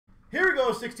Here we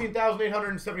go,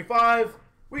 16,875.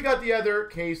 We got the other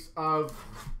case of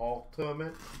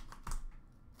Ultimate.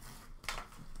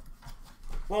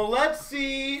 Well, let's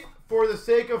see, for the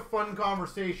sake of fun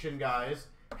conversation, guys,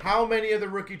 how many of the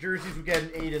rookie jerseys we get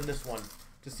an 8 in this one,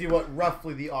 to see what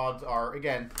roughly the odds are.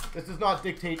 Again, this does not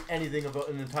dictate anything about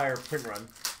an entire print run.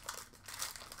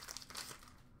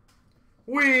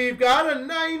 We've got a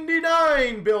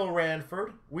 99 Bill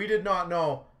Ranford. We did not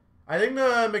know. I think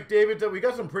the McDavids, we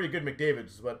got some pretty good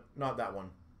McDavids, but not that one.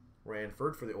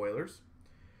 Ranford for the Oilers.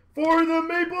 For the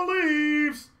Maple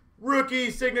Leafs,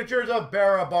 rookie signatures of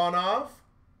Barabanov.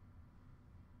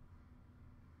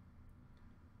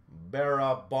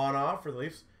 Barabanov for the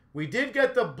Leafs. We did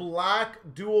get the black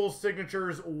dual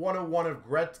signatures 101 of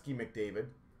Gretzky McDavid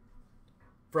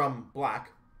from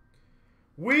Black.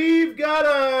 We've got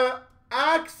a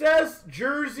Access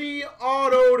jersey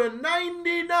auto to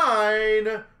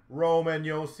 99 Roman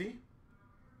Josi.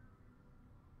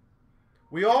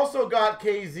 We also got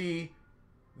KZ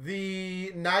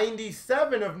the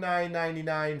 97 of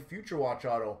 999 Future Watch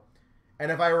auto.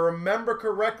 And if I remember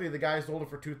correctly, the guy sold it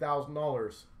for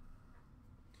 $2,000.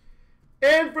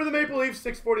 And for the Maple Leafs,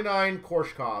 649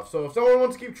 Korshkov. So if someone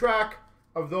wants to keep track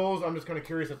of those, I'm just kind of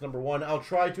curious. That's number one. I'll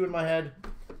try to in my head.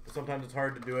 But sometimes it's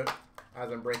hard to do it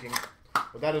as I'm breaking.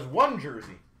 But that is one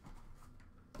jersey.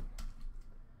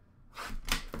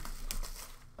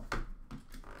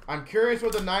 I'm curious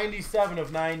what the 97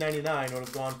 of 999 would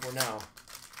have gone for now.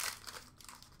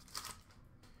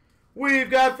 We've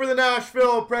got for the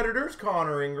Nashville Predators,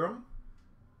 Connor Ingram.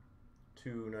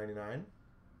 $2.99.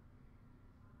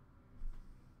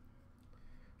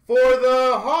 For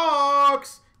the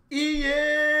Hawks,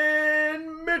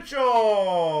 Ian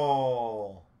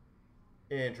Mitchell.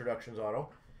 Introductions auto.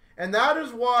 And that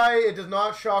is why it does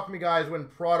not shock me, guys, when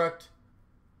product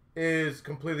is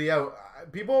completely out.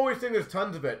 People always think there's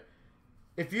tons of it.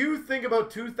 If you think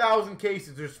about 2,000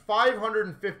 cases, there's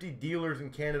 550 dealers in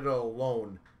Canada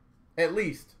alone. At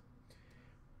least.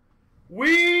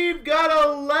 We've got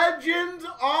a Legends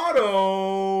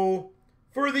auto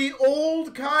for the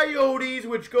old Coyotes,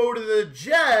 which go to the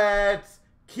Jets,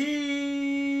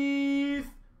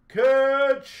 Keith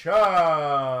Tkachuk.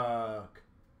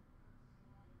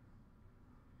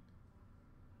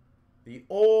 The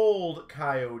old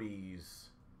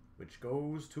Coyotes, which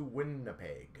goes to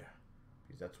Winnipeg,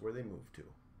 because that's where they moved to.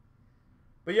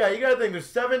 But yeah, you got to think,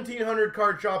 there's 1,700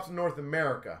 card shops in North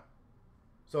America.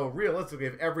 So realistically,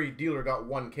 if every dealer got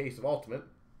one case of Ultimate,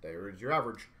 there is your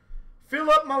average.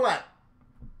 Philip Millette.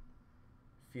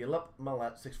 Philip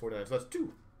Millette, 649. So that's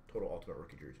 2 total Ultimate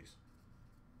rookie jerseys.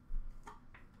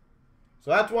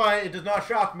 So that's why it does not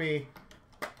shock me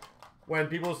when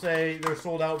people say they're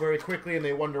sold out very quickly and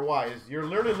they wonder why. Is you're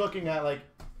literally looking at, like,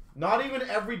 not even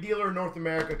every dealer in North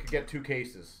America could get 2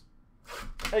 cases.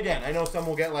 Again, I know some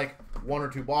will get like 1 or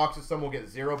 2 boxes, some will get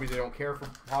 0 because they don't care for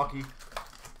hockey.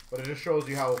 But it just shows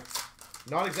you how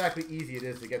not exactly easy it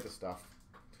is to get this stuff.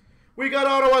 We got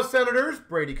Ottawa Senators,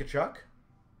 Brady Tkachuk.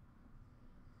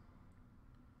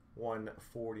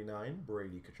 149,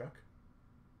 Brady Tkachuk.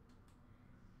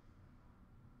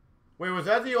 Wait, was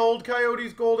that the old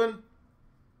Coyotes Golden?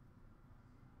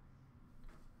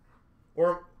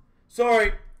 Or,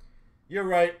 sorry, you're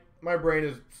right. My brain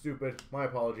is stupid. My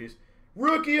apologies.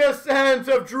 Rookie Ascent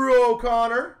of Drew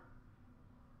O'Connor.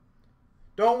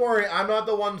 Don't worry, I'm not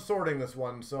the one sorting this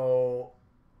one, so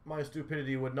my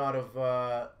stupidity would not have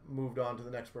moved on to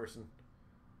the next person.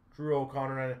 Drew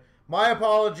O'Connor. My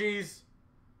apologies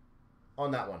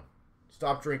on that one.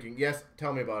 Stop drinking. Yes,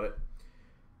 tell me about it.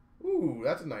 Ooh,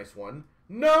 that's a nice one.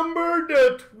 Number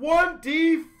to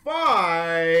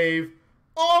 25.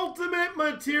 Ultimate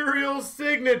Material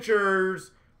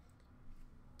Signatures.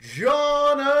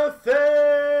 Jonathan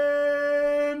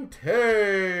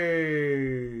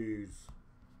Toews.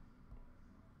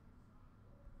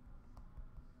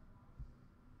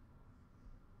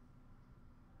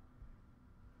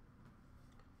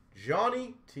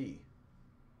 Johnny T.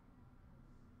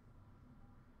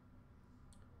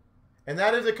 And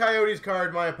that is a Coyotes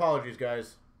card. My apologies,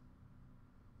 guys.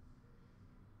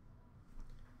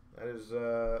 That is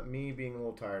me being a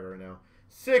little tired right now.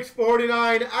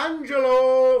 649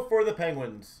 Angelo for the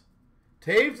Penguins.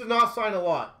 Taves does not sign a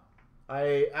lot.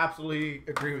 I absolutely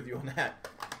agree with you on that.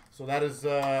 So that is,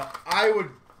 I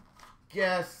would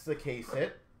guess, the case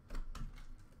hit.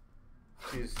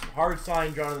 Is hard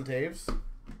sign Jonathan Taves.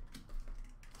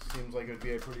 Seems like it would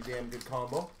be a pretty damn good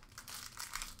combo.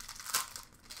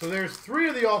 So there's 3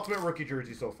 of the Ultimate rookie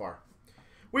jerseys so far.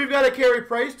 We've got a Carey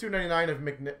Price, $2.99 of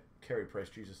Carey Price,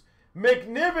 Jesus.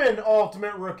 McNiven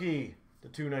Ultimate Rookie to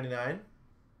 $2.99.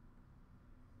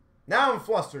 Now I'm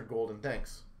flustered, Golden.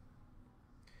 Thanks.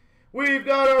 We've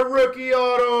got a rookie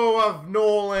auto of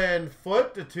Nolan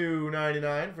Foote to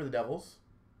 299 for the Devils.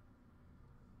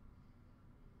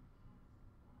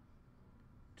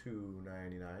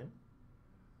 299.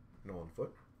 Nolan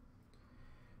Foote.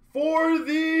 For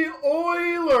the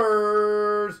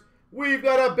Oilers, we've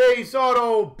got a base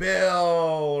auto,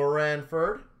 Bill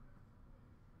Ranford.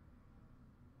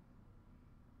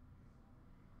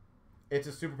 It's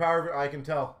a superpower, I can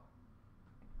tell.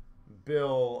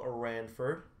 Bill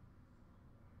Ranford.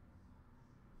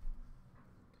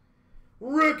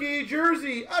 Rookie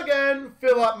jersey, again,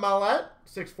 Philip Mallet,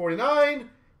 649.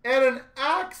 And an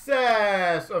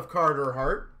access of Carter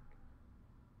Hart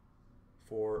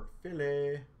for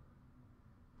Philly.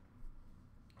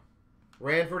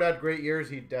 Ranford had great years.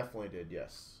 He definitely did,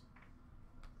 yes.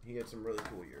 He had some really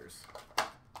cool years.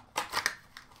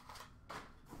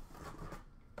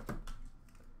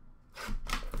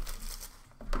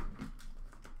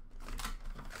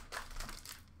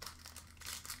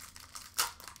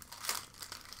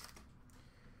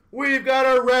 We've got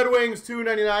our Red Wings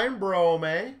 299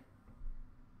 Brome.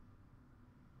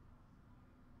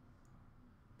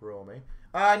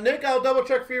 Nick, I'll double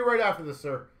check for you right after this,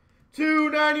 sir.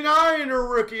 299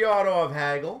 rookie auto of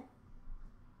Hagel.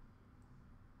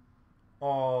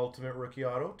 Ultimate rookie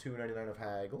auto, 299 of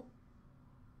Hagel.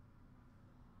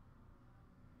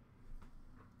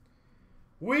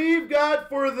 We've got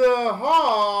for the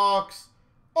Hawks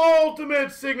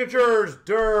ultimate signatures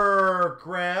Dirk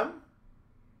Graham.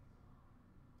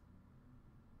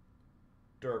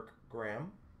 Dirk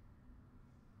Graham.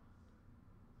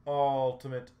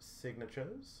 Ultimate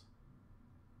signatures.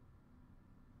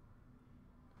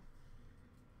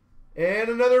 And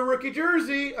another rookie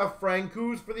jersey of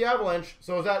Francouz for the Avalanche.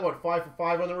 So is that what, 5 for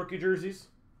 5 on the rookie jerseys?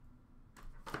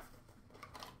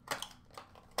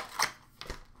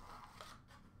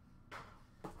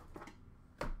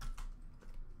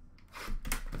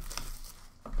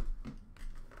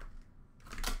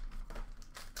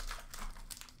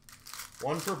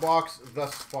 One per box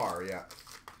thus far, yeah.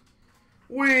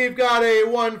 We've got a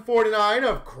 149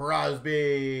 of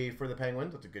Crosby for the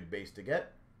Penguins. That's a good base to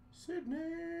get.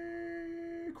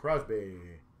 Sidney Crosby.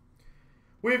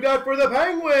 We've got for the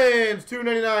Penguins,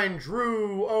 299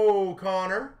 Drew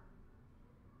O'Connor.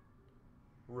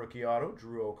 Rookie auto,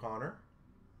 Drew O'Connor.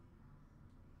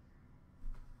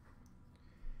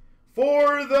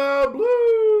 For the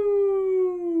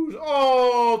Blues,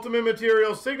 Ultimate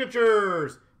Material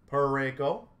Signatures,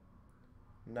 Parayko,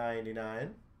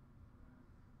 99.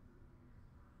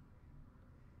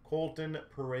 Colton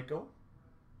Parayko.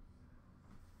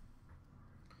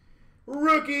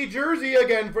 Rookie jersey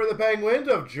again for the Penguins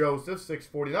of Joseph,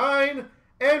 649.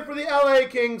 And for the LA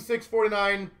Kings,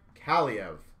 649,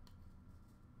 Kaliev.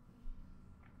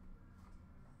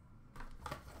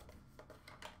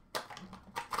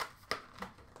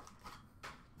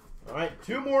 All right,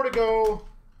 2 more to go.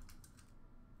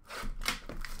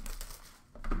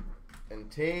 And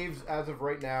Taves, as of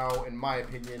right now, in my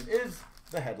opinion, is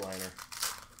the headliner.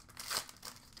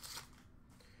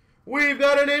 We've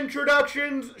got an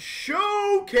Introductions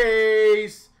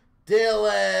Showcase,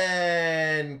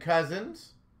 Dylan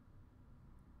Cousins.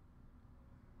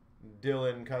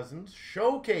 Dylan Cousins,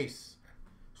 Showcase.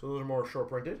 So those are more short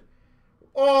printed.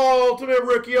 Ultimate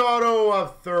Rookie Auto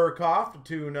of Thurkoff,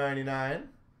 $2.99.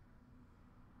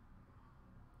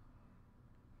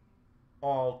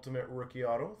 Ultimate Rookie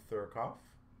Auto, Thurkoff.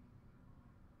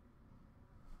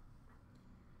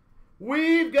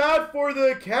 We've got for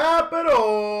the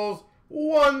Capitals,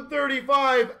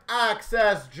 135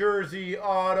 Access Jersey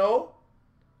Auto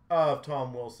of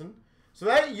Tom Wilson. So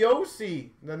that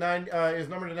Yossi is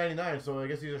numbered to 99, so I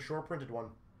guess he's a short printed one.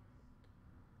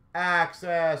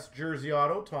 Access Jersey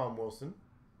Auto, Tom Wilson.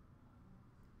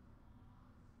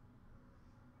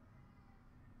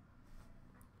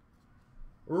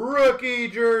 Rookie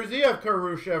jersey of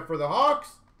Karusha for the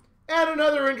Hawks. And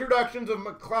another Introductions of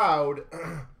McLeod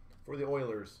for the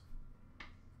Oilers.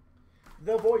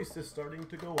 The voice is starting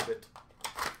to go a bit.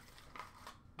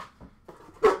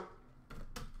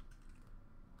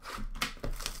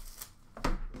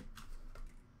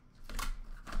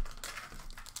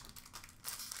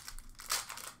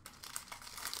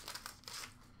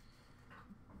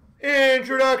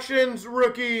 Introductions,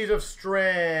 rookies of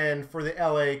Strand for the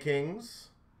LA Kings.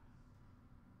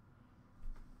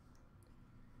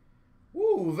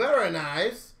 Ooh, very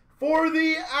nice. For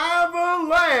the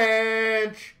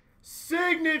Avalanche,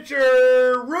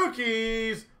 signature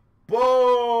rookies,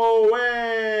 Bowen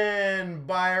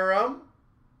Byram.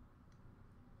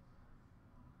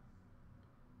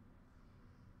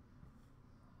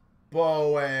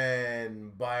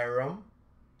 Bowen Byram.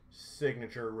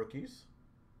 Signature rookies.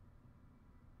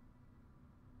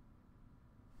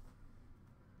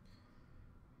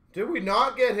 Did we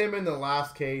not get him in the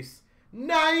last case?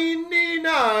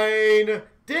 99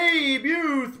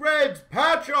 debut Threads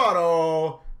patch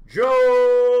auto,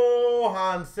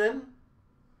 Johansson.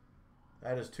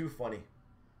 That is too funny.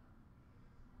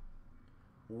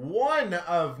 1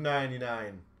 of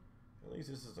 99. At least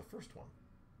this is the first one.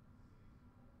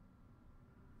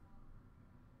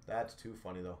 That's too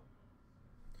funny, though.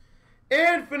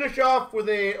 And finish off with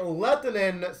a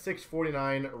Lettinen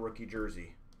 649 rookie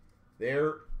jersey.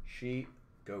 There she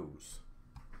goes.